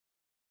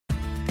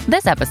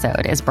This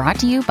episode is brought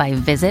to you by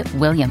Visit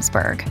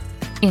Williamsburg.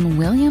 In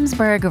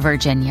Williamsburg,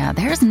 Virginia,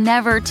 there's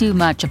never too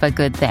much of a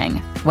good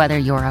thing. Whether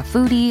you're a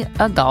foodie,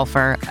 a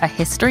golfer, a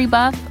history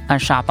buff, a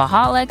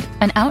shopaholic,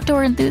 an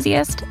outdoor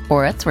enthusiast,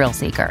 or a thrill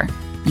seeker,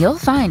 you'll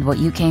find what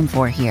you came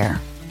for here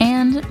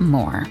and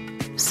more.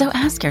 So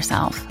ask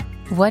yourself,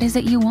 what is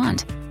it you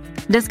want?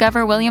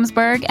 Discover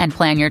Williamsburg and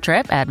plan your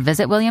trip at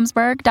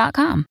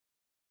visitwilliamsburg.com.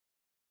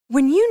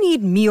 When you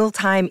need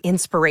mealtime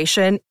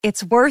inspiration,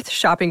 it's worth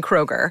shopping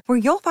Kroger, where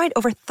you'll find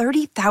over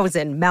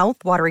 30,000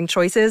 mouth-watering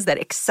choices that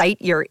excite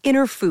your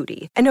inner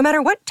foodie. And no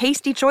matter what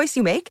tasty choice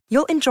you make,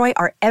 you'll enjoy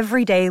our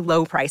everyday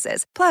low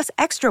prices, plus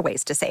extra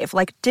ways to save,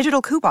 like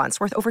digital coupons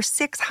worth over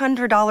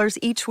 $600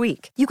 each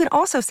week. You can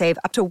also save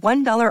up to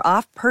 $1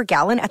 off per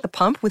gallon at the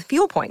pump with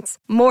fuel points.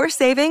 More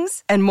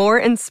savings and more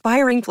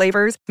inspiring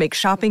flavors make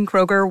shopping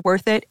Kroger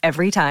worth it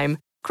every time.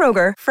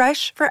 Kroger,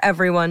 fresh for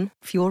everyone.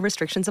 Fuel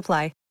restrictions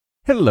apply.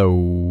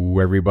 Hello,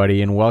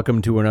 everybody, and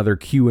welcome to another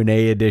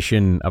Q&A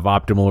edition of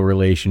Optimal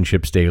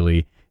Relationships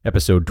Daily,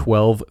 episode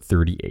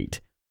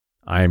 1238.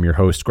 I am your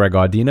host, Greg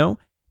Audino,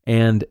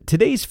 and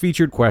today's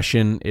featured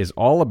question is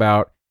all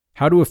about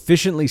how to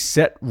efficiently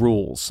set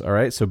rules, all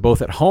right? So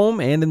both at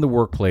home and in the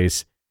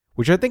workplace,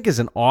 which I think is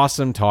an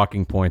awesome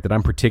talking point that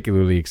I'm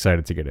particularly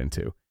excited to get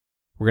into.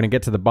 We're going to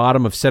get to the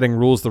bottom of setting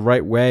rules the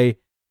right way,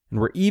 and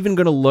we're even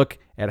going to look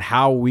at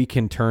how we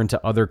can turn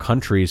to other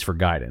countries for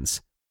guidance.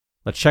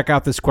 Let's check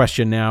out this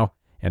question now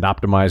and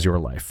optimize your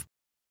life.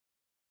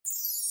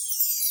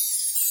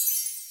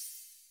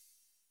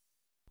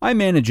 I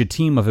manage a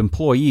team of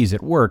employees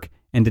at work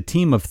and a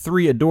team of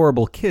 3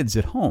 adorable kids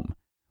at home.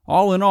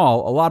 All in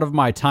all, a lot of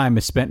my time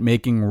is spent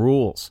making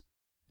rules.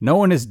 No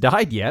one has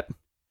died yet,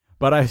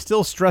 but I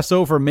still stress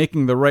over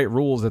making the right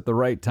rules at the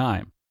right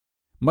time.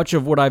 Much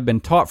of what I've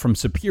been taught from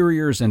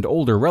superiors and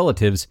older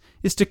relatives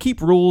is to keep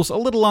rules a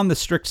little on the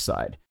strict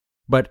side.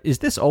 But is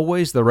this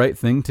always the right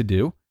thing to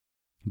do?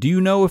 Do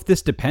you know if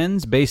this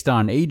depends based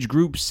on age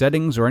groups,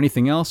 settings, or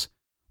anything else?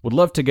 Would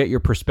love to get your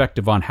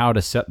perspective on how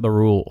to set the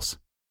rules.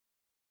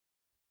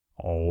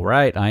 All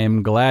right, I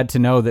am glad to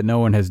know that no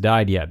one has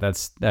died yet.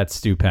 That's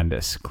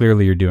stupendous.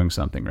 Clearly you're doing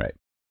something right.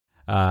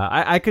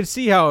 I could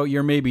see how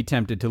you're maybe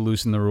tempted to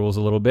loosen the rules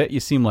a little bit. You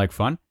seem like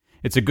fun.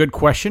 It's a good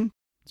question.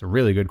 It's a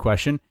really good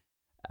question.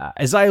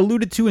 As I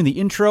alluded to in the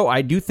intro,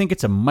 I do think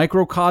it's a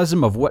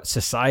microcosm of what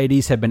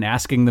societies have been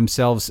asking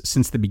themselves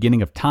since the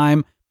beginning of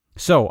time.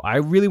 So I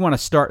really want to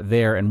start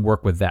there and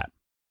work with that.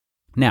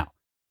 Now,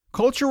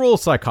 cultural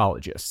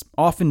psychologists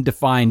often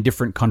define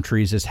different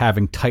countries as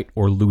having tight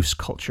or loose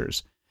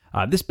cultures.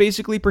 This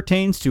basically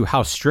pertains to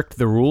how strict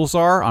the rules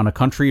are on a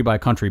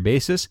country-by-country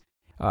basis.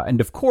 And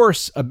of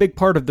course, a big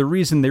part of the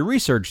reason they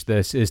research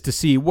this is to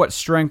see what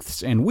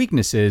strengths and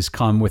weaknesses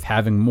come with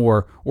having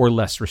more or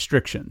less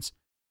restrictions.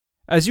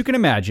 As you can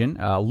imagine,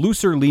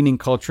 looser-leaning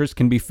cultures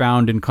can be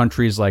found in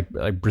countries like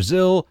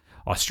Brazil,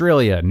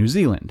 Australia, New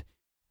Zealand.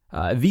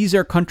 These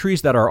are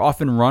countries that are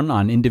often run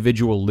on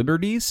individual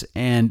liberties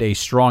and a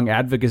strong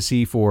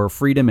advocacy for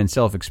freedom and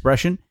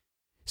self-expression.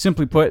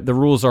 Simply put, the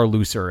rules are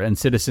looser, and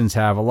citizens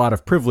have a lot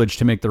of privilege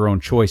to make their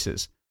own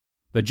choices.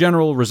 The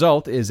general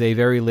result is a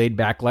very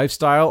laid-back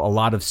lifestyle, a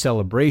lot of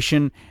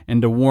celebration,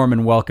 and a warm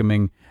and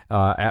welcoming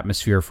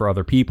atmosphere for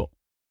other people.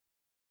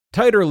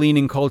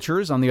 Tighter-leaning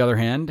cultures, on the other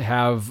hand,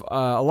 have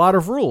a lot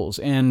of rules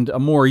and a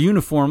more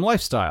uniform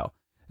lifestyle.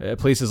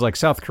 Places like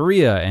South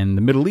Korea and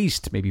the Middle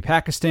East, maybe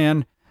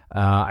Pakistan.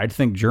 I'd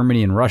think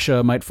Germany and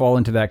Russia might fall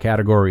into that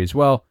category as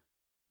well.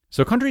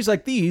 So countries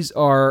like these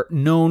are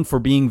known for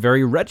being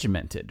very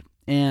regimented.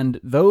 And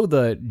though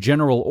the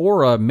general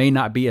aura may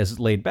not be as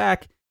laid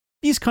back,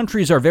 these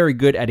countries are very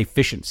good at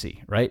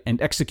efficiency, right?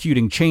 And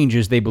executing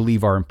changes they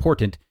believe are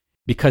important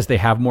because they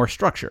have more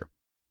structure.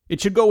 It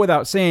should go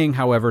without saying,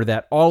 however,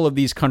 that all of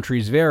these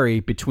countries vary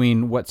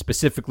between what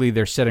specifically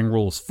they're setting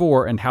rules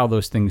for and how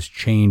those things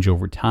change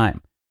over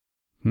time.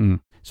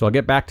 So I'll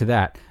get back to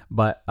that.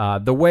 But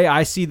the way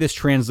I see this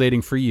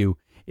translating for you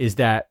is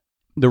that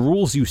the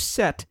rules you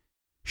set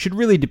should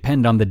really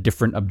depend on the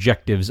different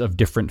objectives of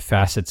different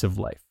facets of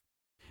life.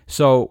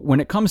 So when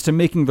it comes to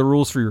making the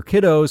rules for your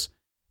kiddos,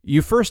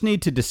 you first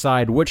need to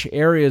decide which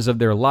areas of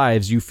their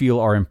lives you feel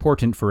are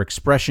important for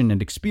expression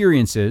and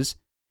experiences,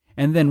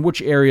 and then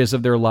which areas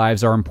of their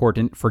lives are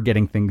important for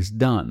getting things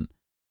done.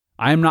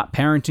 I am not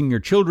parenting your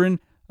children,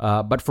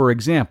 but for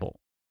example,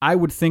 I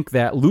would think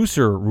that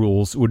looser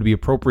rules would be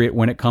appropriate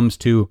when it comes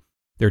to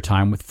their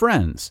time with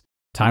friends,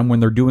 time when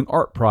they're doing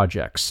art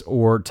projects,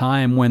 or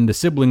time when the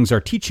siblings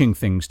are teaching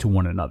things to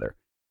one another.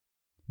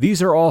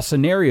 These are all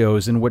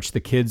scenarios in which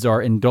the kids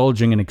are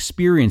indulging in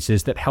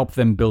experiences that help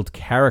them build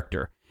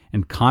character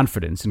and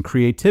confidence and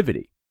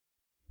creativity.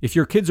 If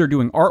your kids are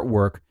doing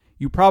artwork,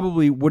 you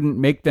probably wouldn't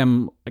make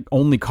them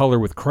only color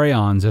with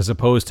crayons as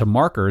opposed to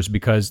markers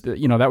because,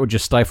 that would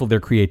just stifle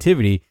their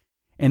creativity.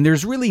 And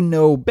there's really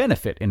no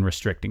benefit in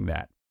restricting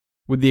that,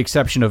 with the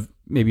exception of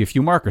maybe a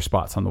few marker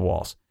spots on the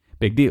walls.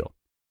 Big deal.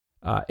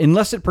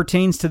 Unless it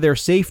pertains to their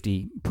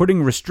safety,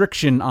 putting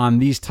restriction on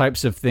these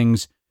types of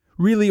things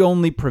really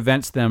only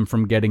prevents them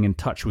from getting in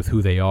touch with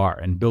who they are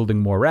and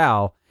building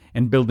morale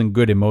and building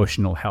good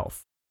emotional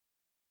health.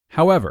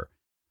 However,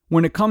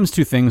 when it comes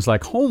to things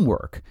like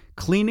homework,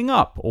 cleaning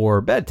up,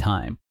 or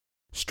bedtime,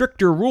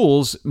 stricter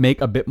rules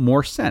make a bit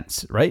more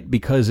sense, right?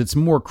 Because it's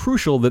more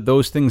crucial that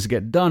those things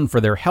get done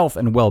for their health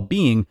and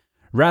well-being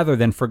rather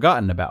than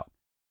forgotten about.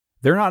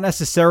 They're not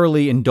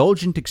necessarily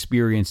indulgent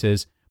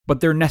experiences, but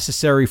they're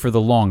necessary for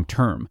the long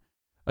term.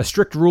 A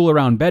strict rule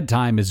around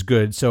bedtime is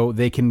good so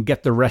they can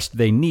get the rest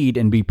they need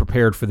and be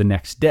prepared for the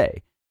next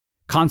day.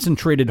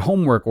 Concentrated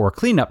homework or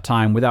cleanup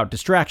time without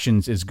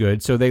distractions is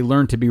good so they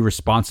learn to be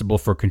responsible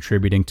for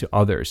contributing to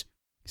others.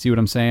 See what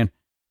I'm saying?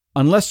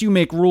 Unless you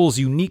make rules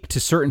unique to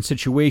certain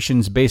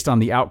situations based on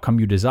the outcome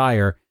you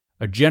desire,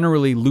 a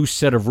generally loose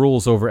set of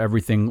rules over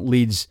everything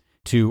leads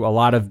to a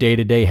lot of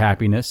day-to-day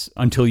happiness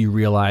until you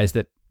realize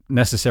that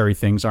necessary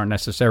things aren't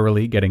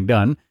necessarily getting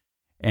done.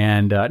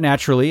 And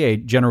naturally, a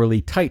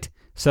generally tight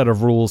set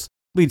of rules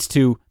leads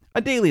to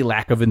a daily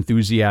lack of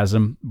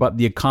enthusiasm, but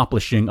the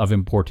accomplishing of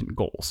important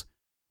goals.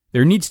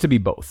 There needs to be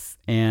both,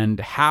 and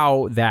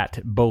how that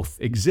both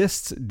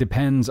exists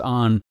depends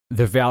on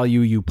the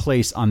value you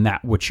place on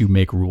that which you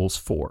make rules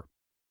for.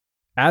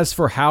 As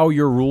for how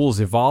your rules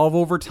evolve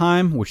over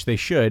time, which they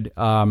should,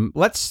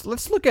 let's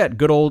look at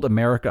good old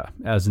America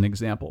as an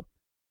example.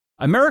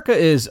 America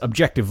is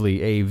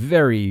objectively a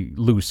very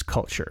loose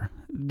culture.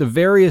 The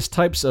various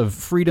types of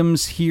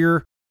freedoms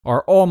here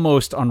are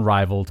almost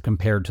unrivaled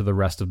compared to the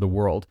rest of the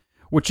world,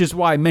 which is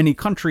why many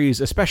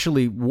countries,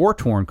 especially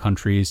war-torn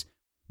countries,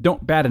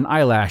 don't bat an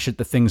eyelash at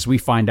the things we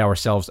find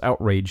ourselves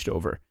outraged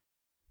over.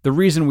 The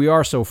reason we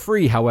are so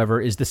free, however,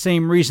 is the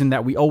same reason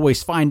that we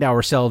always find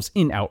ourselves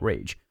in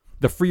outrage.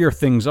 The freer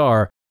things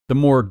are, the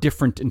more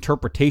different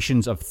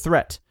interpretations of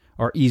threat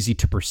are easy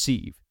to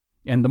perceive,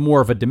 and the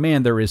more of a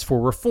demand there is for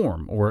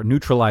reform or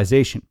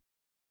neutralization.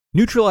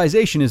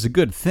 Neutralization is a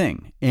good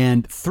thing,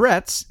 and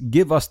threats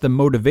give us the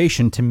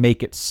motivation to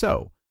make it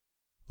so.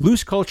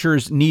 Loose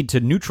cultures need to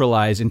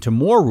neutralize into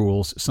more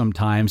rules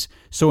sometimes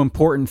so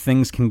important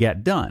things can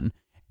get done,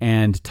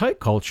 and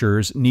tight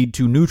cultures need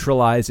to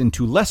neutralize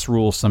into less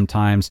rules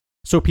sometimes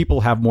so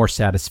people have more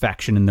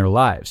satisfaction in their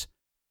lives.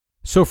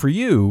 So for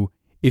you,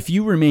 if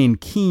you remain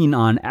keen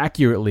on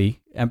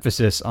accurately,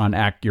 emphasis on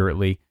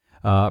accurately,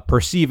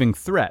 perceiving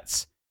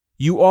threats,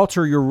 you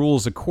alter your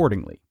rules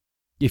accordingly.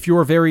 If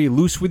you're very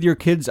loose with your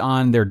kids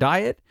on their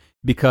diet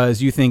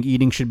because you think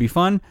eating should be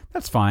fun,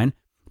 that's fine.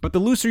 But the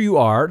looser you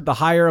are, the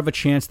higher of a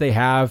chance they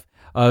have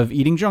of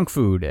eating junk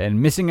food and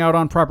missing out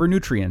on proper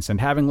nutrients and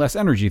having less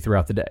energy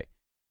throughout the day.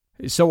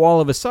 So all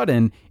of a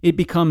sudden, it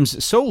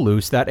becomes so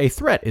loose that a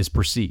threat is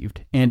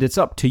perceived, and it's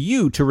up to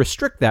you to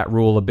restrict that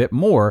rule a bit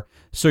more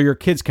so your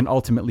kids can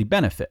ultimately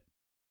benefit.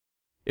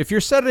 If you're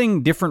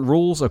setting different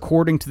rules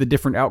according to the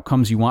different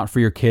outcomes you want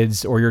for your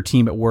kids or your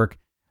team at work,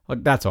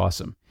 that's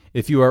awesome.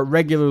 If you are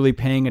regularly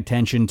paying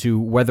attention to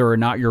whether or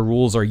not your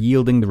rules are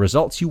yielding the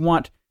results you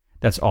want,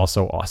 that's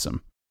also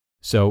awesome.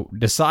 So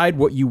decide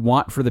what you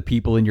want for the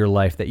people in your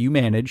life that you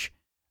manage,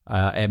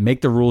 and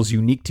make the rules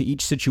unique to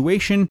each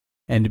situation,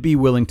 and be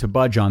willing to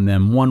budge on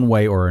them one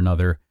way or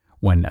another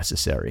when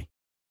necessary.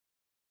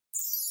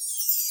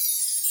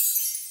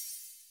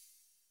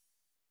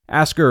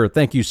 Asker,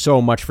 thank you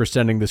so much for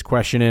sending this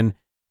question in.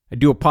 I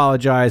do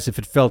apologize if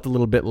it felt a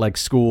little bit like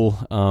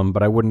school,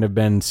 but I wouldn't have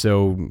been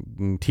so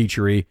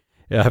teachery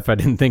if I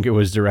didn't think it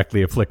was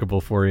directly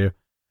applicable for you.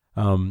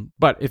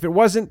 But if it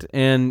wasn't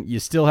and you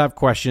still have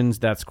questions,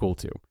 that's cool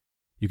too.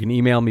 You can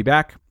email me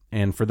back,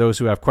 and for those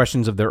who have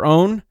questions of their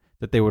own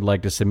that they would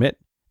like to submit,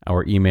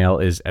 our email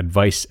is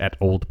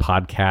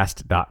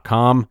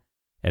advice@oldpodcast.com,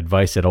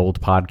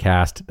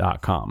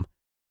 advice@oldpodcast.com.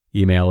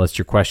 Email us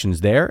your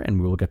questions there,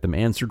 and we will get them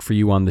answered for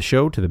you on the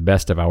show to the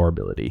best of our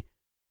ability.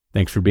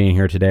 Thanks for being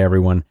here today,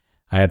 everyone.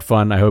 I had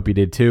fun. I hope you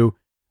did too.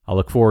 I'll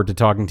look forward to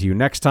talking to you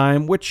next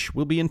time, which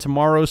will be in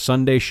tomorrow's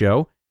Sunday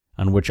show,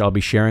 on which I'll be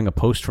sharing a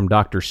post from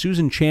Dr.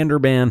 Susan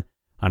Chanderban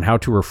on how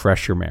to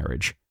refresh your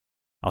marriage.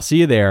 I'll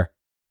see you there,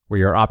 where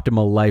your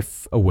optimal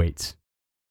life awaits.